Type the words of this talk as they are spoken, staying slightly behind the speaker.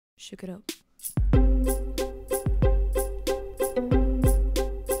Shook it up.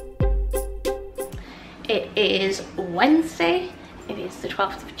 It is Wednesday, it is the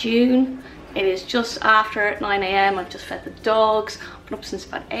 12th of June, it is just after 9 AM, I've just fed the dogs, I've been up since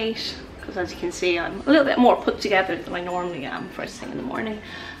about 8, because as you can see I'm a little bit more put together than I normally am first thing in the morning,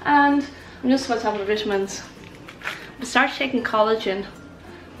 and I'm just about to have my vitamins. I started taking collagen,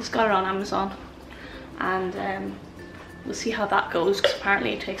 just got it on Amazon, and we'll see how that goes, because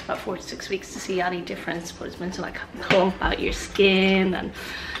apparently it takes about 4 to 6 weeks to see any difference, but it's meant to like plump out your skin and,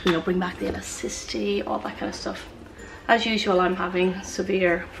 you know, bring back the elasticity, all that kind of stuff. As usual, I'm having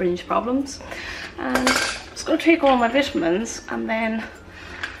severe fringe problems, and I'm just going to take all my vitamins, and then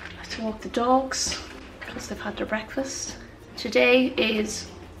I have to walk the dogs because they've had their breakfast. Today is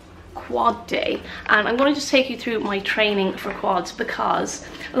quad day, and I'm going to just take you through my training for quads, because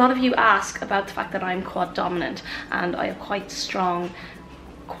a lot of you ask about the fact that I'm quad dominant and I have quite strong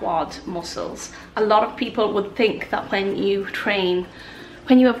quad muscles. A lot of people would think that when you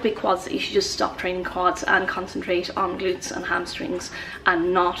have big quads, that you should just stop training quads and concentrate on glutes and hamstrings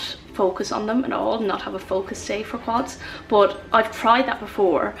and not focus on them at all, not have a focus day for quads. But I've tried that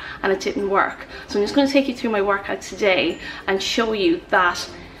before and it didn't work, so I'm just going to take you through my workout today and show you that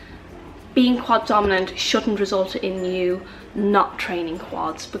being quad dominant shouldn't result in you not training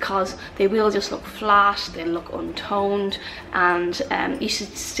quads, because they will just look flat, they look untoned, and you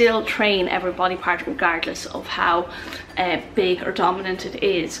should still train every body part regardless of how big or dominant it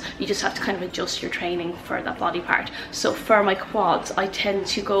is. You just have to kind of adjust your training for that body part. So for my quads, I tend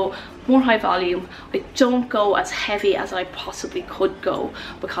to go more high volume. I don't go as heavy as I possibly could go,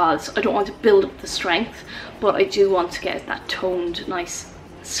 because I don't want to build up the strength, but I do want to get that toned, nice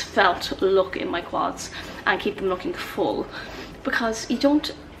svelte look in my quads and keep them looking full, because you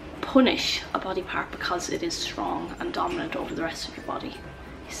don't punish a body part because it is strong and dominant over the rest of your body.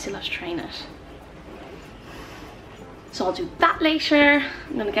 You still have to train it. So I'll do that later.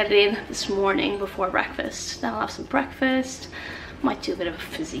 I'm gonna get it in this morning before breakfast. Then I'll have some breakfast. Might do a bit of a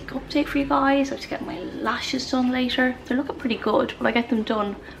physique update for you guys. I have to get my lashes done later. They're looking pretty good, but I get them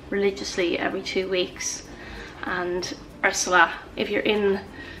done religiously every 2 weeks. And Ursula, if you're in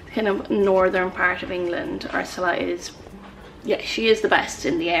kind of northern part of England, Ursula is, yeah, she is the best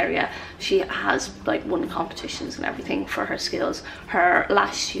in the area. She has like won competitions and everything for her skills. Her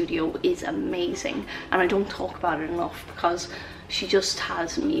lash studio is amazing, and I don't talk about it enough because she just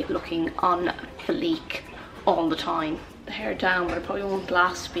has me looking on Physique all the time. The hair down, but it probably won't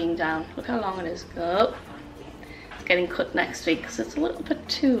last being down. Look how long it is. Oh, it's getting cut next week because it's a little bit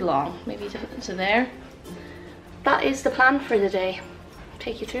too long. Maybe to there. That is the plan for the day.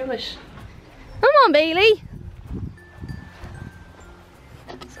 Take you through it. Come on, Bailey.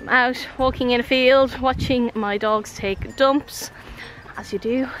 So I'm out walking in a field, watching my dogs take dumps, as you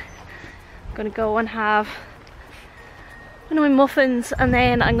do. I'm gonna go and have one of my muffins, and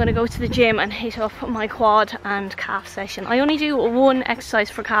then I'm gonna go to the gym and hit up my quad and calf session. I only do one exercise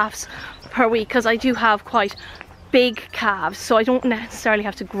for calves per week because I do have quite big calves, so I don't necessarily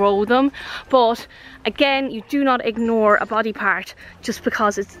have to grow them. But again, you do not ignore a body part just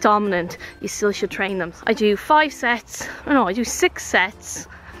because it's dominant. You still should train them. I do 5 sets, no, I do 6 sets,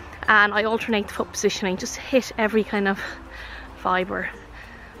 and I alternate the foot positioning, just hit every kind of fibre.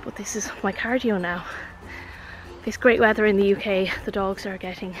 But this is my cardio now. This great weather in the UK, the dogs are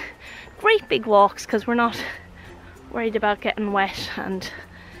getting great big walks because we're not worried about getting wet and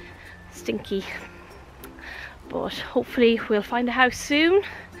stinky. But hopefully we'll find a house soon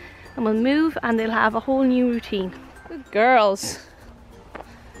and we'll move and they'll have a whole new routine. Good girls.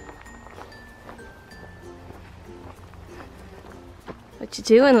 What you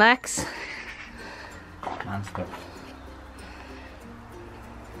doing, Lex? Man stuff.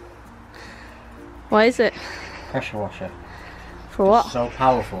 What is it? Pressure washer. For what? It's so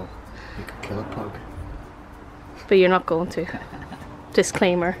powerful, you could kill a pug. But you're not going to.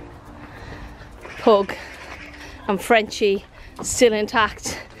 Disclaimer. Pug and Frenchie still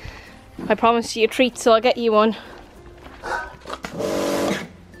intact. I promised you a treat, so I'll get you one.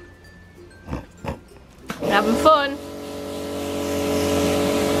 Having fun.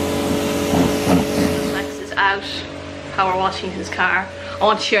 Lex is out power washing his car. I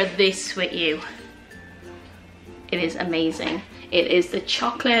want to share this with you. It is amazing. It is the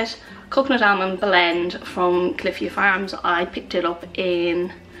chocolate coconut almond blend from Cliffia Farms. I picked it up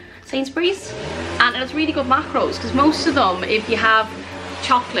in Sainsbury's, and it has really good macros, because most of them, if you have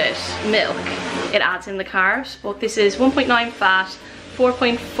chocolate milk, it adds in the carbs, but this is 1.9 fat,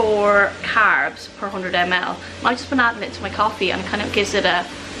 4.4 carbs per 100 ml. I've just been adding it to my coffee and it kind of gives it a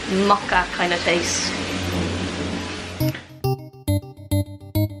mocha kind of taste.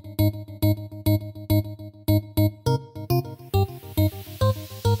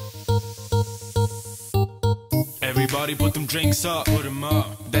 party, put them drinks up. Put them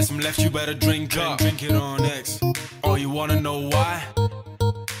up. There's some left, you better drink up. Drink it on X. Oh, you wanna know why?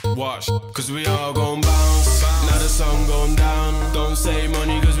 Watch, cause we all gon' bounce. Now the sun gon' down. Don't save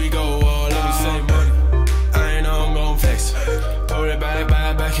money cause we go all out. Save money. I know I'm gon' flex. Pour it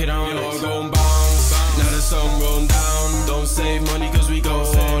back it on. We all gon' bounce. Now the sun gon' down. Don't save money cause we go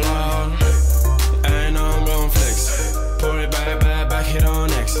all out. I know I'm gon' flex. Pour it back it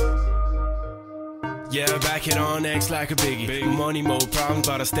on X. Yeah, back it on X like a biggie. Money, more problems,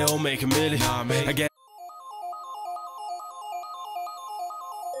 but I still make a million. I get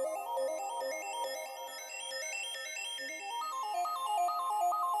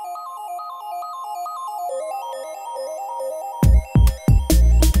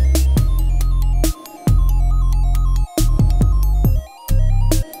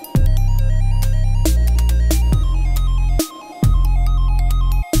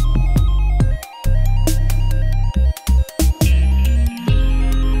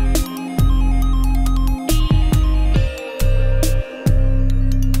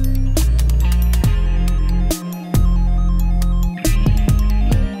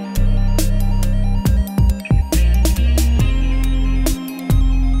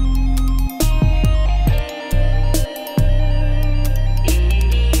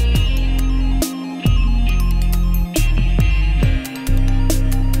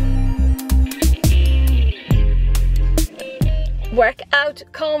workout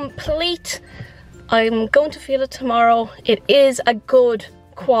complete. I'm going to feel it tomorrow. It is a good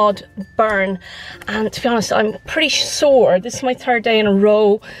quad burn, and to be honest, I'm pretty sore. This is my 3rd day in a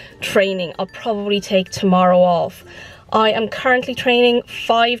row training. I'll probably take tomorrow off. I am currently training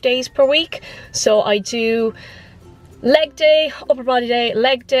 5 days per week, so I do leg day, upper body day,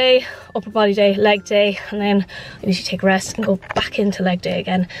 leg day, upper body day, leg day, and then I usually take a rest and go back into leg day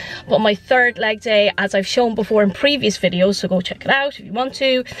again. But my 3rd leg day, as I've shown before in previous videos, so go check it out if you want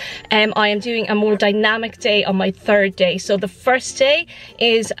to, I am doing a more dynamic day on my 3rd day. So the 1st day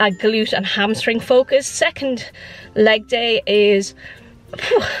is a glute and hamstring focus. 2nd leg day is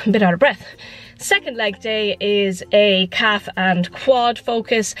a bit out of breath. 2nd leg day is a calf and quad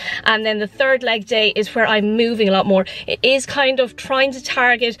focus, and then the 3rd leg day is where I'm moving a lot more. It is kind of trying to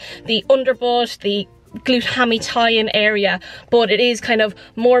target the underbutt, the glute hammy tie-in area, but it is kind of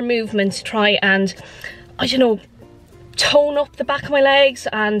more movement to try and, I don't know, tone up the back of my legs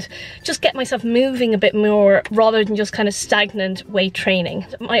and just get myself moving a bit more rather than just kind of stagnant weight training.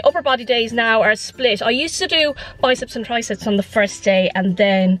 My upper body days now are split. I used to do biceps and triceps on the 1st day and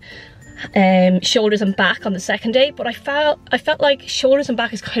then shoulders and back on the 2nd day, but I felt like shoulders and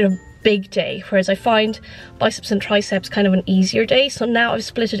back is kind of big day, whereas I find biceps and triceps kind of an easier day. So now I've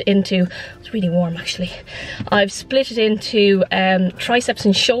split it into, it's really warm actually, I've split it into triceps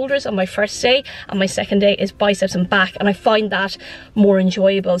and shoulders on my 1st day, and my 2nd day is biceps and back, and I find that more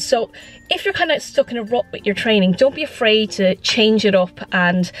enjoyable. So if you're kind of stuck in a rut with your training, don't be afraid to change it up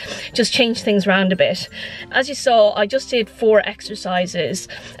and just change things around a bit. As you saw, I just did 4 exercises.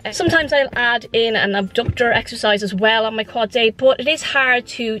 Sometimes I'll add in an abductor exercise as well on my quad day, but it is hard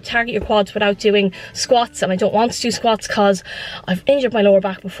to target your quads without doing squats, and I don't want to do squats because I've injured my lower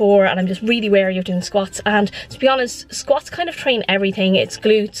back before and I'm just really wary of doing squats. And to be honest, squats kind of train everything. It's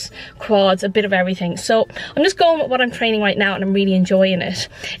glutes, quads, a bit of everything. So I'm just going with what I'm training right now and I'm really enjoying it.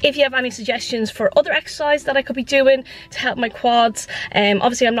 If you have any suggestions for other exercise that I could be doing to help my quads,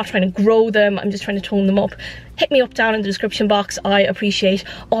 obviously I'm not trying to grow them, I'm just trying to tone them up, hit me up down in the description box. I appreciate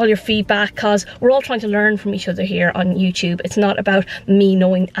all your feedback because we're all trying to learn from each other here on YouTube. It's not about me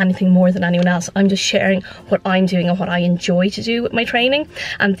knowing anything more than anyone else. I'm just sharing what I'm doing and what I enjoy to do with my training,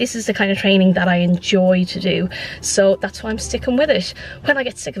 and this is the kind of training that I enjoy to do, so that's why I'm sticking with it. When I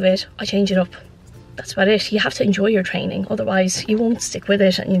get sick of it, I change it up. That's about it. You have to enjoy your training, otherwise you won't stick with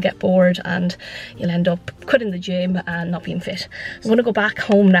it and you'll get bored and you'll end up quitting the gym and not being fit. I'm going to go back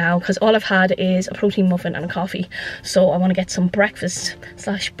home now because all I've had is a protein muffin and a coffee, so I want to get some breakfast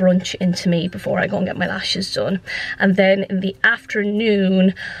slash brunch into me before I go and get my lashes done. And then in the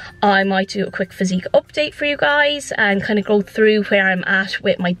afternoon I might do a quick physique update for you guys and kind of go through where I'm at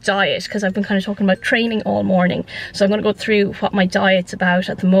with my diet, because I've been kind of talking about training all morning. So I'm going to go through what my diet's about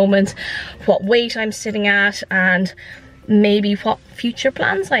at the moment, what weight I'm sitting at, and maybe what future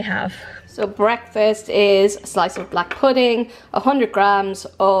plans I have. So breakfast is a slice of black pudding, 100 grams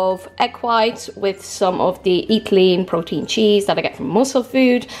of egg whites with some of the Eat Lean protein cheese that I get from Muscle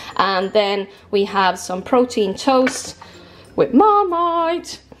Food, and then we have some protein toast with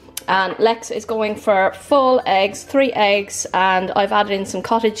Marmite. And Lex is going for full eggs, 3 eggs, and I've added in some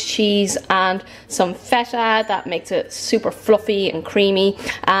cottage cheese and some feta that makes it super fluffy and creamy.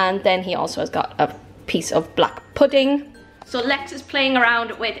 And then he also has got a piece of black pudding. So Lex is playing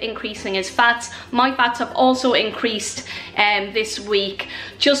around with increasing his fats. My fats have also increased this week.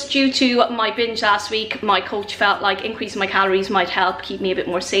 Just due to my binge last week, my coach felt like increasing my calories might help keep me a bit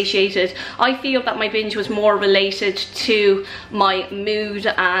more satiated. I feel that my binge was more related to my mood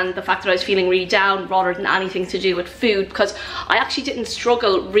and the fact that I was feeling really down rather than anything to do with food, because I actually didn't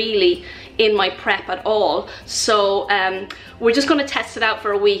struggle really in my prep at all. So we're just going to test it out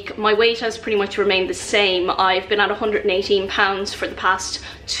for a week. My weight has pretty much remained the same. I've been at 118 pounds for the past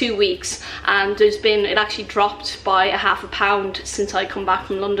 2 weeks, and it actually dropped by a half a pound since I come back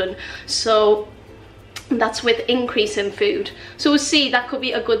from London. So that's with increase in food. So we'll see, that could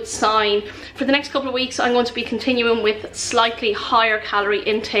be a good sign. For the next couple of weeks I'm going to be continuing with slightly higher calorie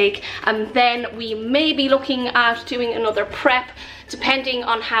intake, and then we may be looking at doing another prep depending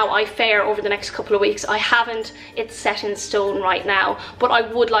on how I fare over the next couple of weeks. I haven't it set in stone right now, but I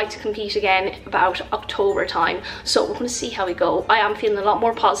would like to compete again about October time. So we're going to see how we go. I am feeling a lot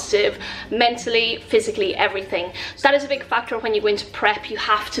more positive, mentally, physically, everything. So that is a big factor when you go into prep. You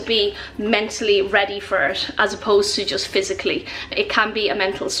have to be mentally ready for it as opposed to just physically. It can be a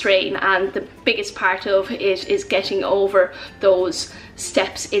mental strain, and the biggest part of it is getting over those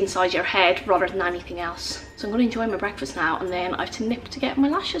steps inside your head rather than anything else. So I'm going to enjoy my breakfast now, and then I have to nip to get my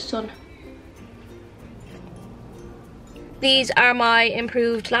lashes done. These are my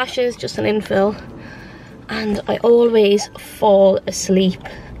improved lashes, just an infill, and I always fall asleep,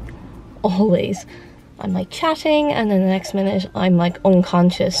 always. I'm like chatting and then the next minute I'm like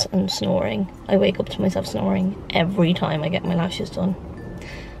unconscious and snoring. I wake up to myself snoring every time I get my lashes done,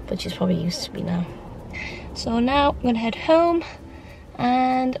 but she's probably used to me now. So now I'm going to head home,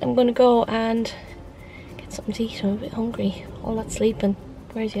 and I'm going to go and get something to eat. I'm a bit hungry. All that sleeping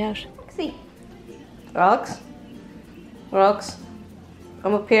wears you out. See, Rox,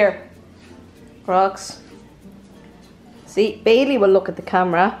 come up here. Rox. See, Bailey will look at the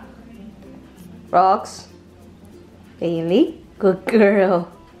camera. Rox, Bailey, good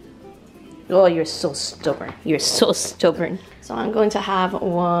girl. Oh, you're so stubborn. You're so stubborn. So I'm going to have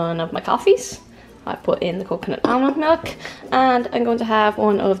one of my coffees. I put in the coconut almond milk, and I'm going to have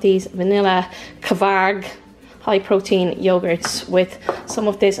one of these vanilla Kvarg high protein yogurts with some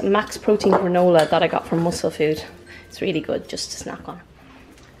of this max protein granola that I got from Muscle Food. It's really good just to snack on.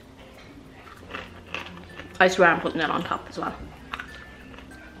 I swear I'm putting it on top as well.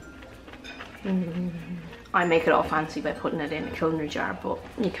 I make it all fancy by putting it in a culinary jar, but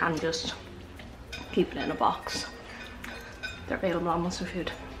you can just keep it in a box. They're available on Muscle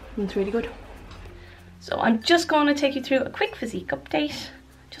Food, and it's really good. So I'm just going to take you through a quick physique update,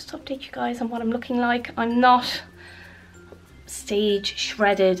 just to update you guys on what I'm looking like. I'm not stage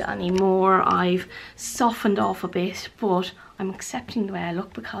shredded anymore. I've softened off a bit, but I'm accepting the way I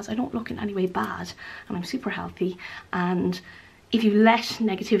look because I don't look in any way bad, and I'm super healthy. And if you let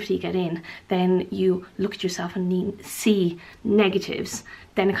negativity get in, then you look at yourself and see negatives,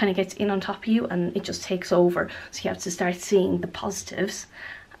 then it kind of gets in on top of you and it just takes over. So you have to start seeing the positives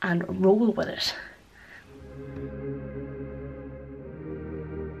and roll with it.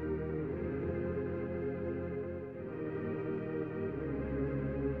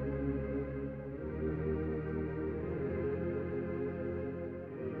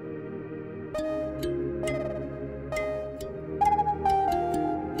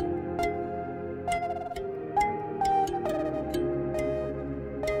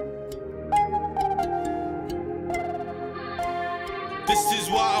 This is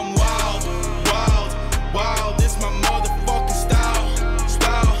why I'm wild, wild, wild. This my motherfucking style,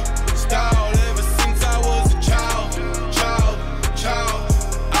 style, style. Ever since I was a child.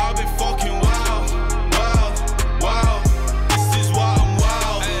 I've been fucking wild, wild, wild. This is why I'm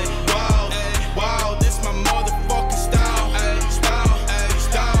wild, wild, wild. This my motherfucking style,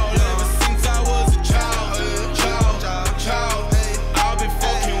 style. Ever since I was a child. I've been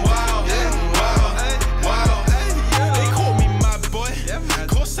fucking wild, wild. They call me my boy. Of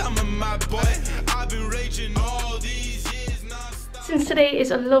course I'm a mad boy. I've been raging all these years non-stop. Since today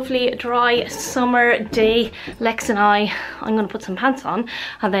is a lovely dry summer day, I'm going to put some pants on,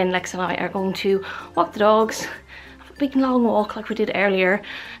 and then Lex and I are going to walk the dogs, have a big long walk like we did earlier,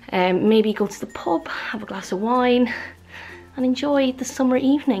 maybe go to the pub, have a glass of wine and enjoy the summer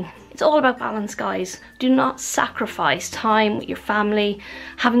evening. It's all about balance, guys. Do not sacrifice time with your family,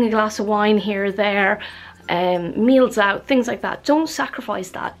 having a glass of wine here or there, meals out, things like that. Don't sacrifice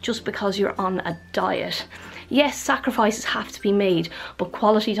that just because you're on a diet. Yes, sacrifices have to be made, but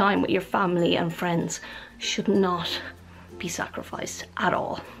quality time with your family and friends should not be sacrificed at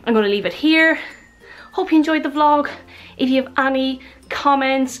all. I'm going to leave it here. hope you enjoyed the vlog. If you have any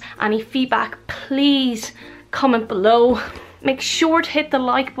comments, any feedback, please comment below. Make sure to hit the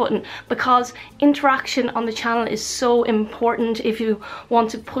like button because interaction on the channel is so important. If you want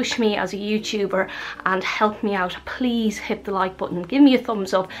to push me as a YouTuber and help me out, please hit the like button. Give me a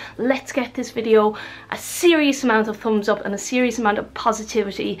thumbs up. Let's get this video a serious amount of thumbs up and a serious amount of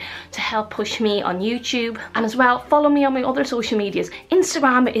positivity to help push me on YouTube. And as well, follow me on my other social medias.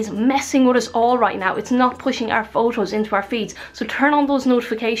 Instagram is messing with us all right now. It's not pushing our photos into our feeds. So turn on those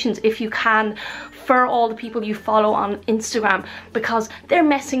notifications if you can for all the people you follow on Instagram, because they're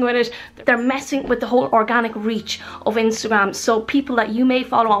messing with it. They're messing with the whole organic reach of Instagram. So people that you may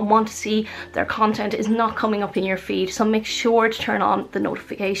follow and want to see their content is not coming up in your feed. So make sure to turn on the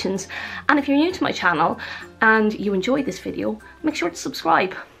notifications. And if you're new to my channel and you enjoyed this video, make sure to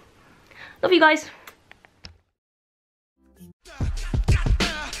subscribe. Love you guys.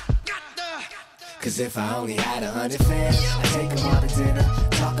 Cause if I only had 100 fans, I'd take them all to dinner,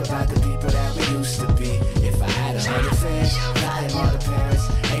 talk about the people that we used to be. If I had 100 fans, flying all the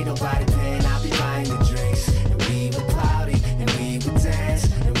parents, ain't nobody paying, I'll be buying the drinks. And we would party, and we would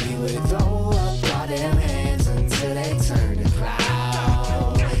dance, and we would throw up all them hands until they turn to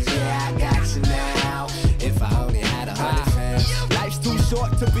clouds. Yeah, I got you now, if I only had 100 fans. Life's too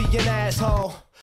short to be an asshole.